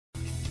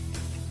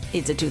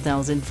It's a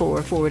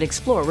 2004 Ford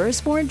Explorer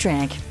Sport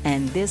Trac,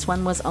 and this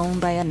one was owned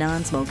by a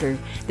non-smoker.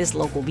 This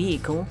local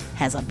vehicle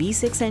has a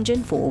V6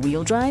 engine,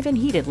 four-wheel drive, and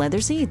heated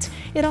leather seats.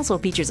 It also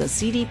features a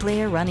CD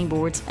player, running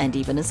boards, and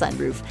even a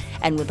sunroof.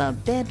 And with a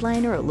bed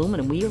liner,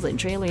 aluminum wheels, and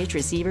trailer hitch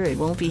receiver, it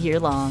won't be here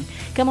long.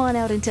 Come on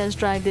out and test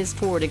drive this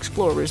Ford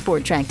Explorer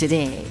Sport Trac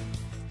today.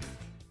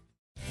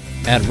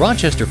 At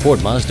Rochester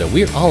Ford Mazda,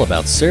 we're all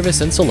about service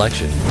and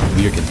selection.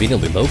 We are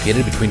conveniently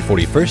located between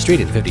 41st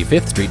Street and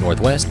 55th Street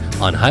Northwest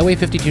on Highway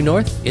 52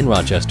 North in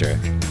Rochester.